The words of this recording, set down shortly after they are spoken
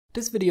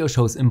This video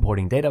shows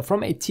importing data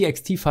from a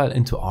TXT file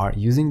into R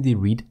using the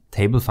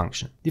read.table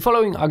function. The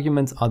following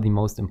arguments are the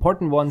most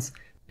important ones.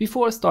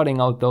 Before starting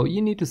out though,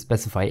 you need to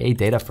specify a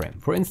data frame,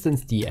 for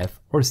instance df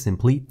or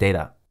simply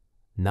data.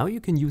 Now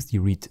you can use the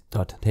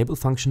read.table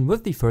function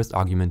with the first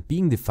argument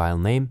being the file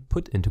name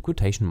put into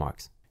quotation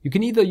marks. You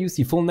can either use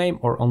the full name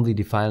or only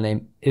the file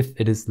name if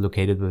it is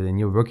located within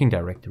your working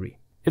directory.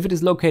 If it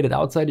is located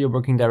outside your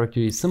working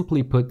directory,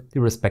 simply put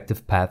the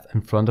respective path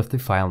in front of the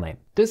file name.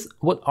 This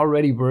would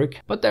already work,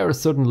 but there are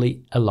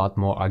certainly a lot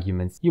more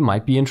arguments you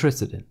might be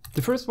interested in.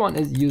 The first one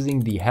is using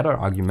the header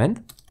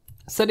argument.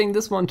 Setting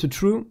this one to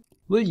true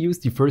will use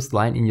the first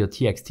line in your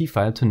TXT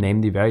file to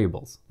name the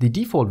variables. The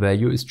default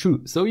value is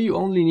true, so you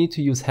only need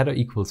to use header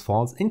equals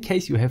false in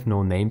case you have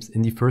no names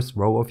in the first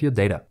row of your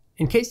data.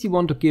 In case you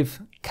want to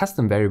give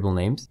custom variable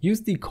names,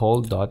 use the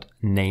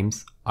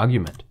call.names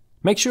argument.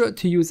 Make sure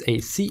to use a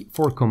C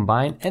for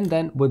combine and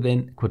then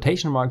within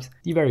quotation marks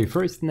the very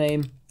first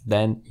name,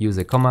 then use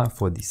a comma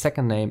for the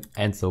second name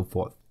and so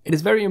forth. It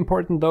is very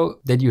important though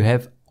that you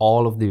have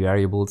all of the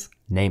variables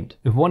named.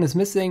 If one is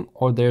missing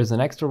or there's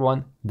an extra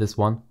one, this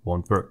one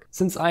won't work.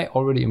 Since I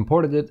already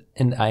imported it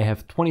and I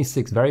have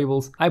 26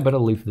 variables, I better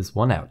leave this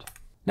one out.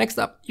 Next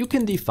up, you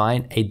can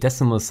define a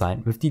decimal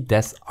sign with the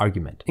des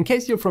argument. In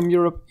case you're from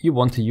Europe, you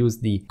want to use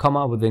the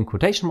comma within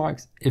quotation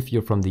marks. If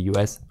you're from the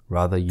US,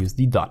 rather use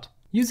the dot.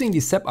 Using the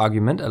sep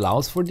argument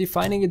allows for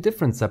defining a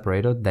different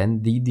separator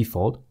than the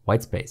default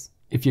whitespace.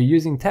 If you're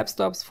using tab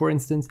stops, for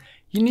instance,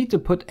 you need to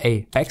put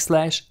a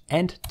backslash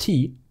and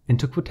t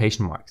into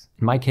quotation marks.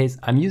 In my case,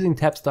 I'm using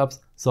tab stops,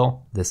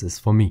 so this is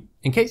for me.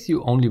 In case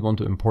you only want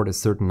to import a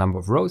certain number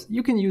of rows,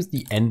 you can use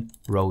the n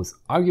rows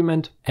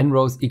argument. N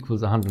rows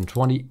equals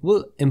 120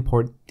 will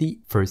import the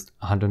first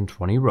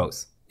 120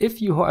 rows. If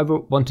you, however,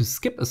 want to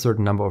skip a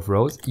certain number of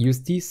rows,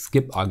 use the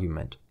skip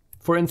argument.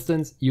 For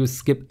instance, use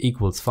skip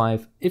equals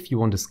 5 if you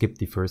want to skip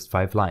the first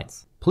 5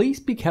 lines. Please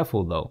be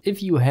careful though.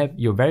 If you have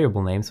your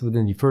variable names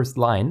within the first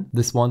line,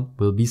 this one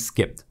will be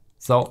skipped.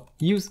 So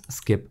use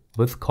skip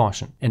with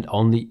caution and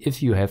only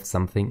if you have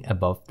something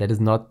above that is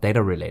not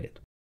data related.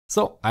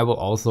 So I will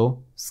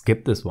also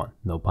skip this one,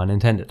 no pun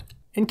intended.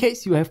 In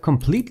case you have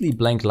completely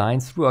blank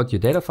lines throughout your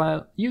data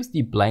file, use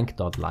the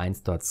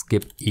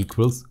blank.lines.skip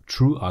equals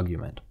true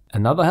argument.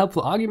 Another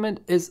helpful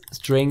argument is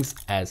strings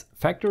as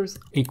factors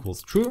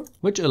equals true,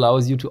 which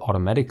allows you to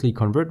automatically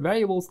convert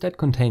variables that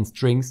contain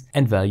strings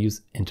and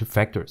values into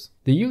factors.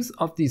 The use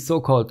of the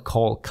so-called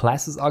call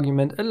classes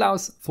argument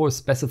allows for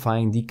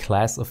specifying the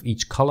class of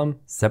each column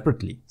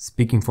separately.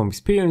 Speaking from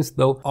experience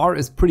though, R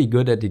is pretty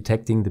good at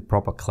detecting the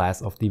proper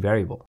class of the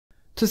variable.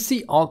 To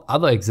see all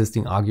other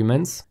existing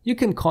arguments, you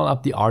can call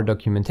up the R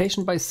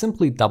documentation by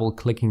simply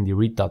double-clicking the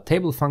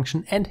read.table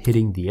function and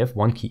hitting the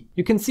F1 key.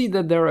 You can see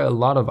that there are a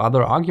lot of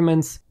other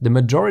arguments. The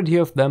majority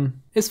of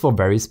them is for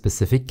very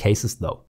specific cases though.